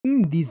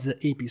In this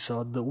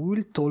episode, we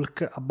will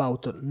talk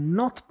about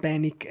not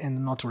panic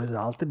and not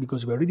result,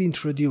 because we already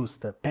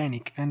introduced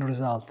panic and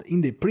result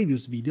in the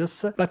previous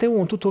videos, but I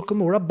want to talk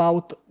more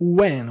about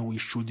when we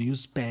should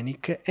use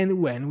panic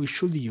and when we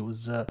should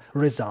use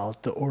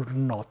result or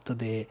not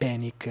the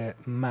panic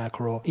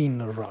macro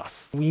in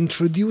Rust. We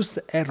introduced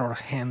error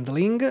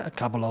handling a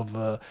couple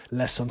of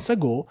lessons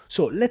ago,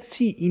 so let's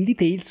see in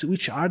details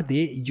which are the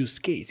use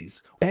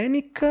cases.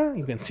 Panic,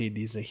 you can see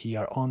this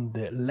here on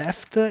the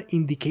left,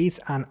 indicates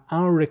an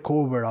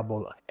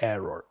unrecoverable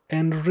error,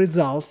 and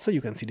results,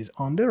 you can see this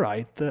on the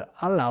right,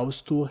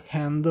 allows to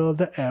handle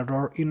the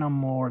error in a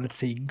more, let's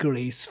say,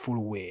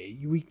 graceful way.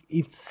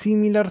 It's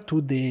similar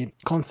to the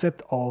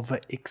concept of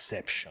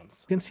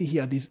exceptions. You can see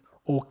here this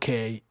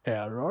OK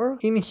error.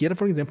 In here,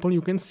 for example,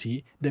 you can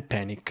see the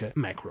panic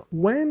macro.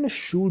 When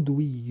should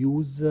we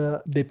use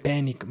the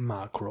panic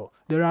macro?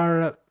 There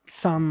are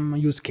some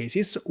use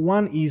cases.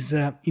 One is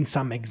in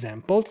some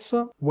examples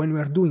when we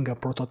are doing a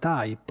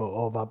prototype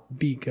of a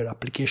bigger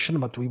application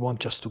but we want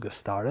just to get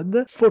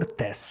started. For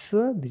tests,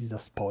 this is a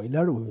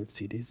spoiler, we will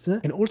see this.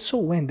 And also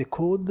when the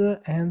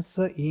code ends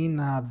in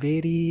a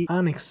very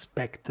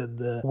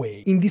unexpected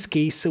way. In this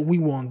case, we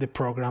want the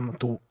program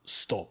to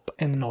stop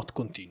and not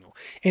continue.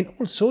 And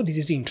also, this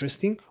is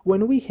interesting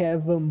when we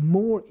have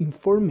more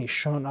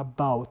information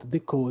about the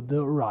code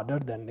rather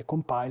than the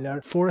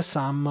compiler for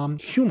some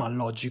human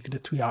logic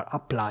that we are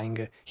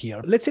applying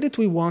here. Let's say that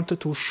we want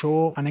to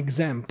show an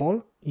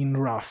example in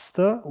Rust.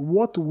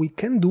 What we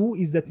can do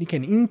is that we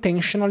can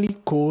intentionally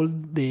call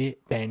the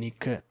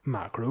panic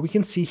macro. We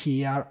can see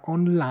here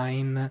on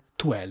line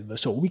 12.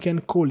 So we can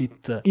call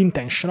it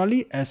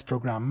intentionally as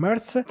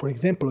programmers. For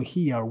example,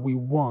 here we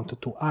want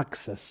to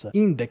access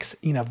index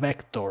in a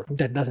vector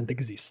that doesn't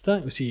exist.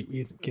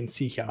 You can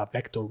see here a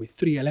vector with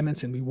 3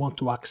 elements, and we want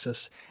to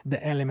access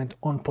the element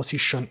on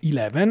position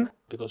 11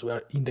 because we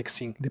are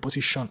indexing the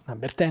position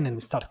number 10 and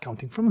we start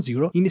counting from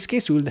 0. In this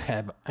case, we will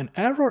have an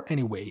error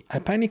anyway,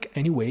 a panic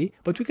anyway,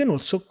 but we can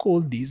also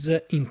call this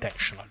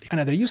intentionally.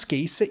 Another use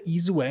case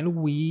is when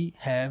we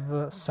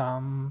have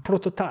some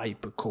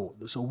prototype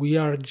code. So we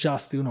are just,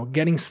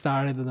 getting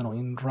started,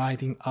 in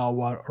writing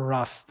our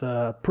Rust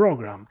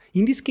program.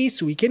 In this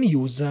case, we can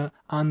use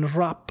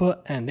unwrap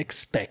and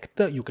expect.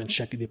 You can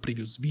check the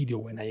previous video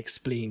when I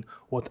explain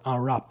what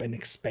unwrap and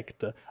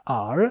expect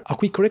are. A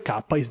quick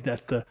recap is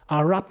that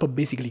unwrap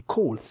basically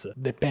calls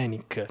the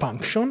panic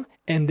function,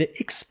 and the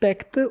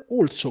expect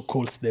also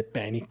calls the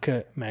panic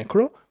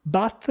macro,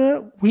 but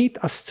with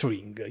a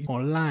string.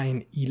 On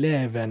line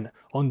 11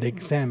 on the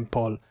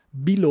example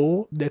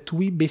below, that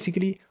we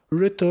basically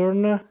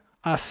return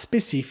a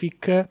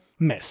specific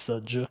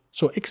message.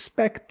 So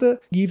expect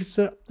gives,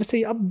 let's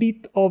say, a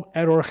bit of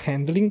error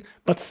handling,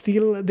 but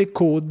still the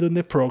code,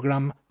 the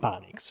program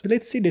panics.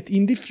 Let's say that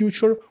in the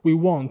future we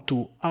want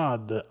to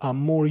add a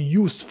more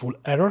useful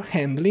error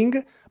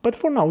handling, but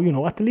for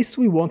now, at least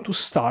we want to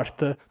start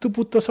to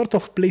put a sort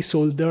of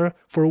placeholder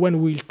for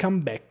when we'll come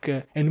back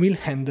and we'll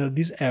handle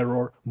this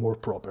error more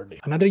properly.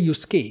 Another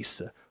use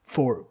case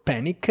for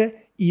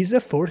panic is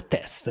for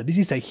test. This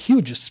is a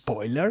huge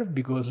spoiler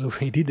because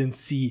we didn't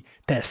see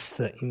test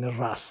in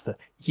Rust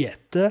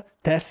yet.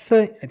 Tests,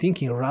 I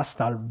think, in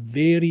Rust are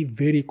very,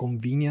 very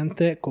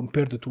convenient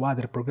compared to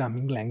other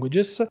programming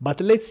languages. But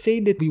let's say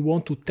that we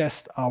want to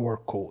test our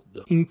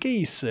code. In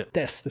case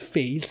test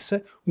fails,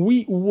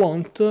 we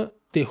want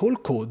the whole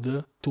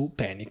code to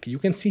panic. You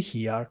can see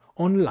here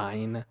on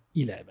line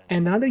 11.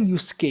 And another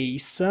use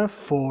case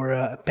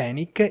for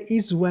panic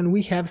is when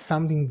we have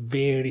something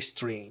very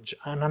strange,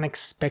 an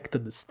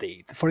unexpected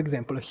state. For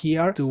example,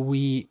 here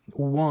we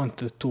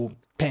want to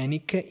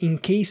panic in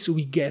case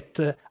we get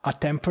a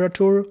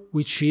temperature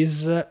which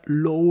is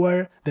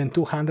lower than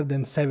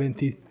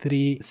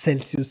 273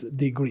 Celsius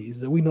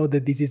degrees. We know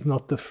that this is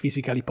not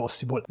physically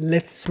possible.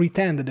 Let's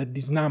pretend that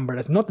this number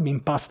has not been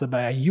passed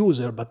by a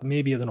user, but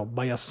maybe,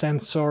 by a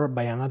sensor,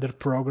 by another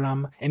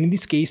program. And in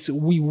this case,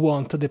 we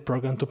want the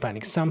program to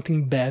panic.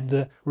 Something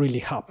bad really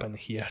happened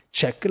here.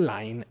 Check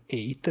line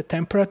 8.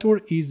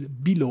 Temperature is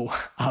below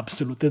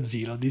absolute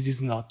zero. This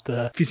is not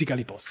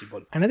physically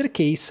possible. Another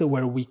case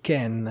where we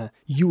can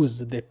use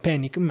the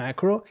panic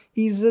macro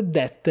is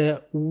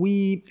that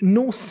we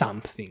know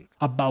something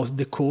about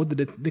the code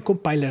that the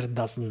compiler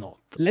does not.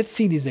 Let's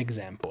see this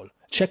example.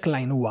 Check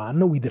line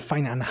 1, we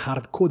define an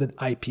hard-coded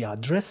IP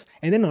address,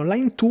 and then on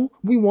line 2,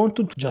 we want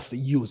to just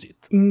use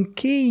it. In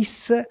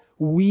case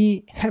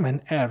we have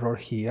an error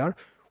here,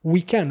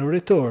 we can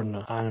return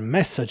a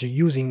message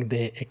using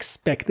the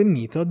expect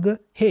method.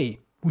 Hey,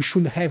 we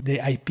should have the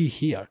IP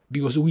here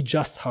because we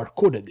just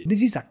hard-coded it.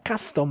 This is a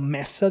custom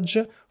message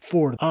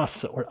for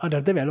us or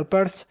other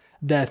developers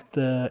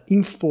that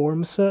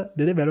informs the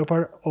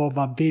developer of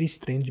a very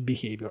strange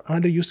behavior.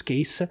 Another use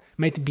case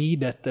might be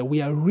that we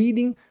are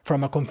reading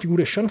from a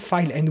configuration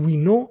file and we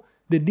know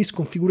that this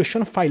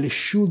configuration file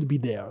should be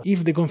there.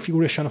 If the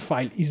configuration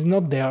file is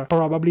not there,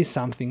 probably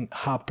something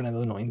happened, I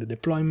don't know, in the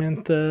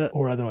deployment,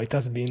 or I don't know, it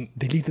has been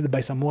deleted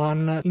by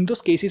someone. In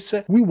those cases,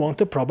 we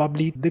want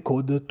probably the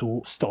code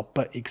to stop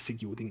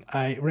executing.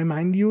 I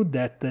remind you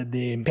that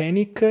the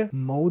panic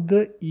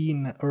mode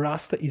in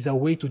Rust is a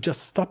way to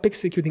just stop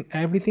executing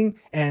everything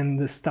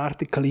and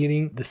start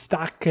clearing the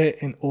stack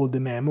and all the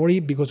memory,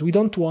 because we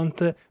don't want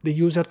the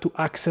user to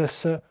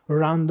access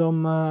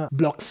random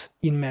blocks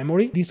in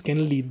memory. This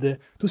can lead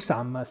to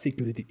some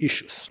security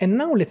issues. And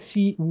now let's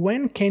see,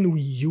 when can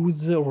we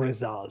use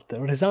result?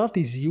 Result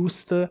is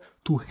used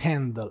to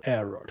handle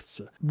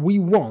errors. We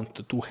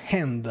want to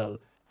handle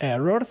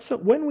errors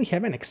when we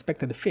have an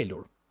expected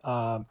failure.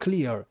 A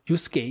clear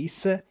use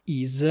case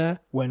is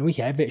when we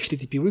have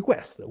HTTP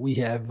requests. We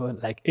have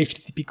like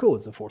HTTP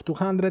codes for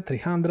 200,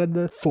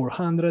 300,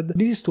 400.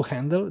 This is to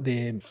handle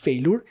the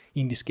failure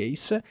in this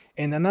case.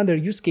 And another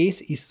use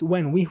case is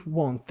when we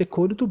want the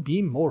code to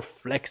be more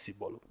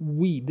flexible.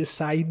 We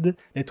decide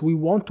that we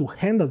want to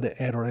handle the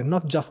error and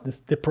not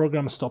just the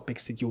program stop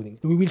executing.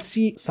 We will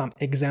see some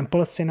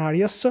example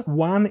scenarios.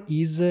 One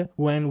is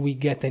when we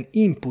get an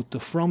input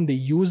from the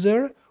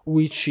user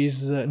which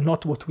is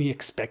not what we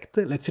expect.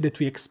 Let's say that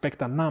we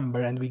expect a number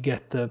and we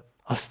get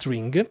a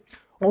string.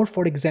 Or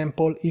for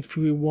example, if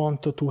we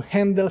want to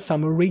handle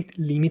some rate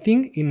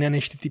limiting in an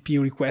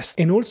HTTP request.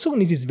 And also,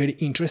 this is very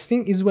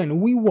interesting, is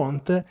when we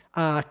want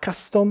a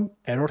custom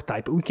error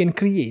type. We can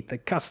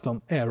create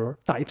custom error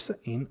types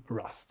in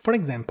Rust. For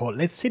example,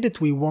 let's say that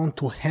we want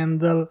to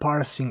handle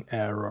parsing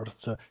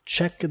errors.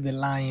 Check the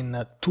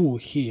line 2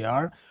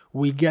 here.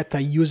 We get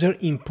a user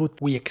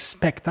input, we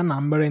expect a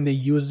number, and the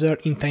user,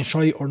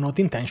 intentionally or not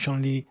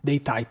intentionally, they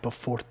type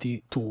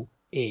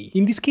 42A.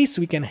 In this case,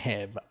 we can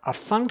have a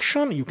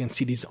function, you can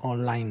see this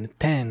on line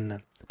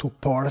 10, to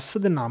parse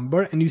the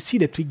number, and you see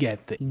that we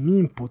get in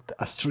input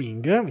a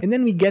string, and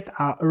then we get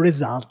a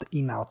result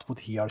in output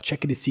here.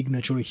 Check the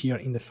signature here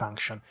in the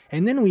function.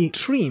 And then we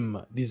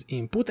trim this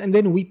input, and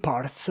then we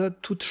parse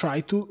to try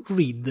to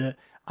read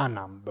a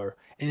number.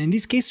 And in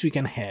this case we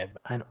can have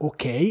an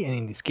OK, and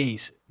in this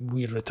case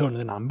we return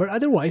the number,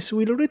 otherwise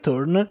we'll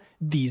return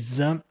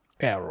this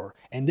error.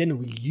 And then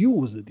we'll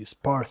use this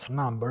parse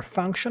number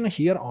function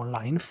here on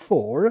line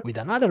 4 with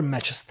another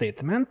match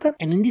statement,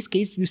 and in this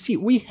case you see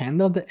we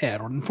handle the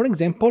error. And for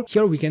example,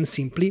 here we can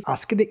simply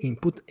ask the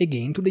input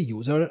again to the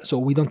user, so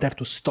we don't have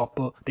to stop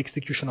the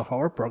execution of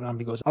our program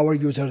because our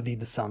user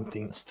did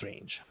something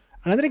strange.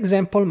 Another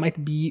example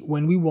might be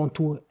when we want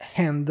to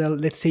handle,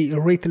 let's say,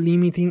 rate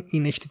limiting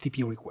in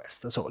HTTP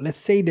requests. So let's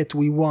say that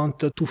we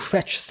want to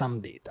fetch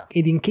some data.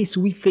 And in case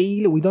we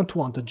fail, we don't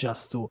want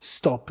just to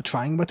stop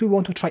trying, but we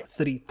want to try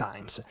 3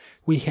 times.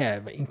 We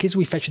have, in case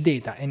we fetch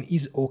data and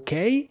is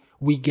okay,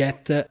 we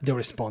get the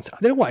response.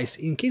 Otherwise,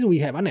 in case we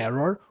have an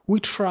error, we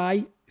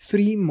try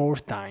 3 more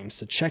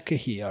times. Check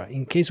here.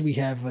 In case we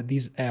have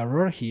this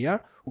error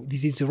here,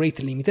 this is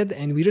rate limited,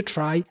 and we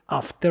retry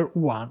after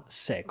 1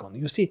 second.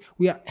 You see,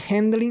 we are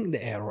handling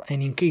the error,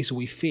 and in case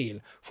we fail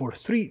for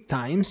 3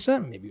 times,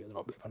 maybe, I don't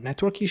know, we have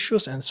network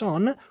issues and so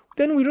on,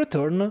 then we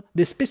return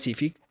the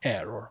specific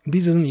error.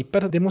 This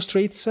snippet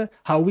demonstrates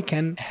how we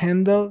can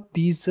handle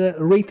this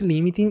rate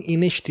limiting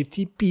in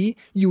HTTP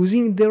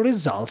using the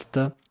result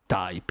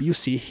type. You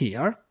see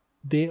here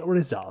the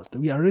result.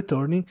 We are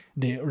returning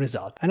the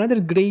result. Another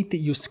great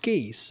use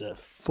case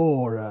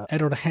for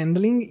error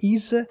handling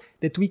is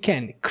that we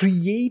can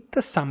create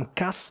some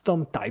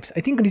custom types.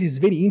 I think this is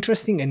very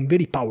interesting and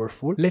very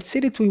powerful. Let's say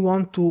that we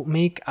want to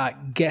make a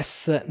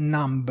guess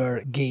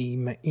number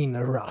game in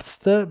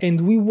Rust,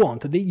 and we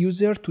want the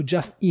user to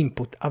just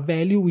input a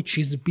value which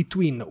is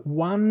between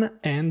 1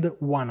 and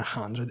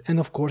 100, and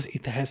of course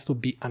it has to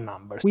be a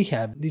number. We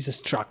have this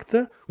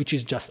struct, which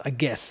is just a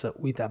guess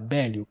with a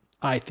value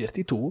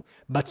I32,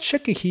 but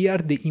check here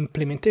the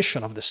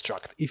implementation of the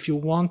struct. If you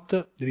want,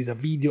 there is a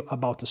video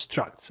about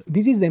structs.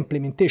 This is the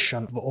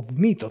implementation of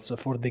methods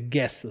for the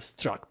guess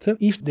struct.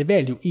 If the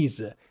value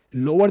is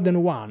lower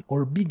than 1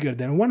 or bigger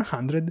than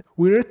 100,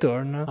 we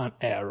return an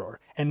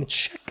error. And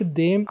check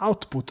the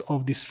output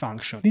of this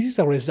function. This is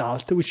a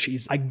result which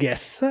is a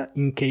guess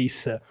in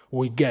case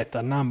we get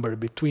a number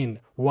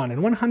between 1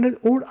 and 100,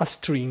 or a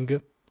string.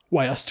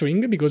 Why a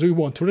string? Because we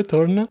want to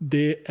return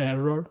the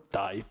error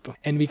type.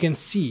 And we can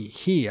see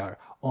here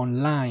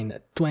on line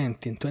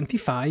 20 and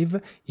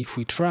 25, if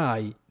we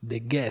try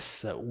the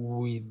guess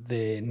with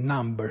the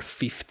number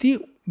 50,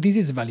 this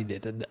is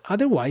validated.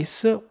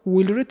 Otherwise,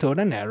 we'll return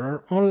an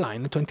error on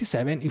line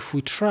 27 if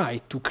we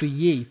try to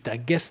create a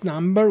guess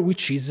number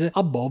which is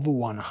above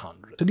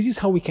 100. So this is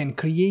how we can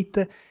create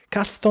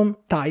custom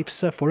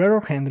types for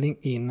error handling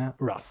in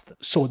Rust.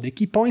 So the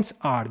key points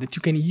are that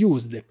you can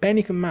use the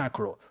panic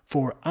macro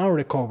for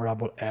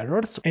unrecoverable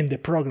errors and the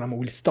program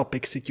will stop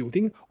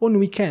executing, or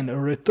we can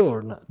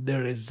return the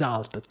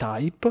result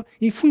type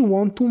if we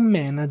want to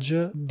manage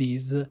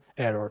these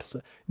errors.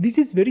 This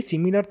is very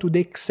similar to the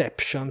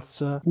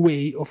exceptions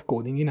way of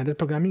coding in other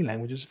programming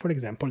languages, for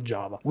example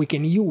Java. We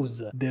can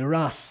use the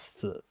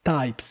Rust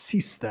type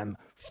system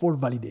for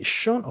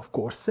validation, of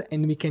course,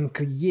 and we can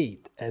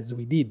create, as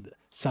we did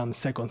some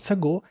seconds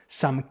ago,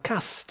 some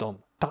custom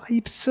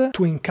types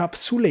to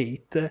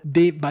encapsulate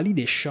the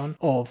validation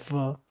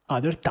of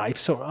other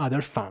types or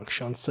other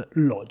functions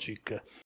logic.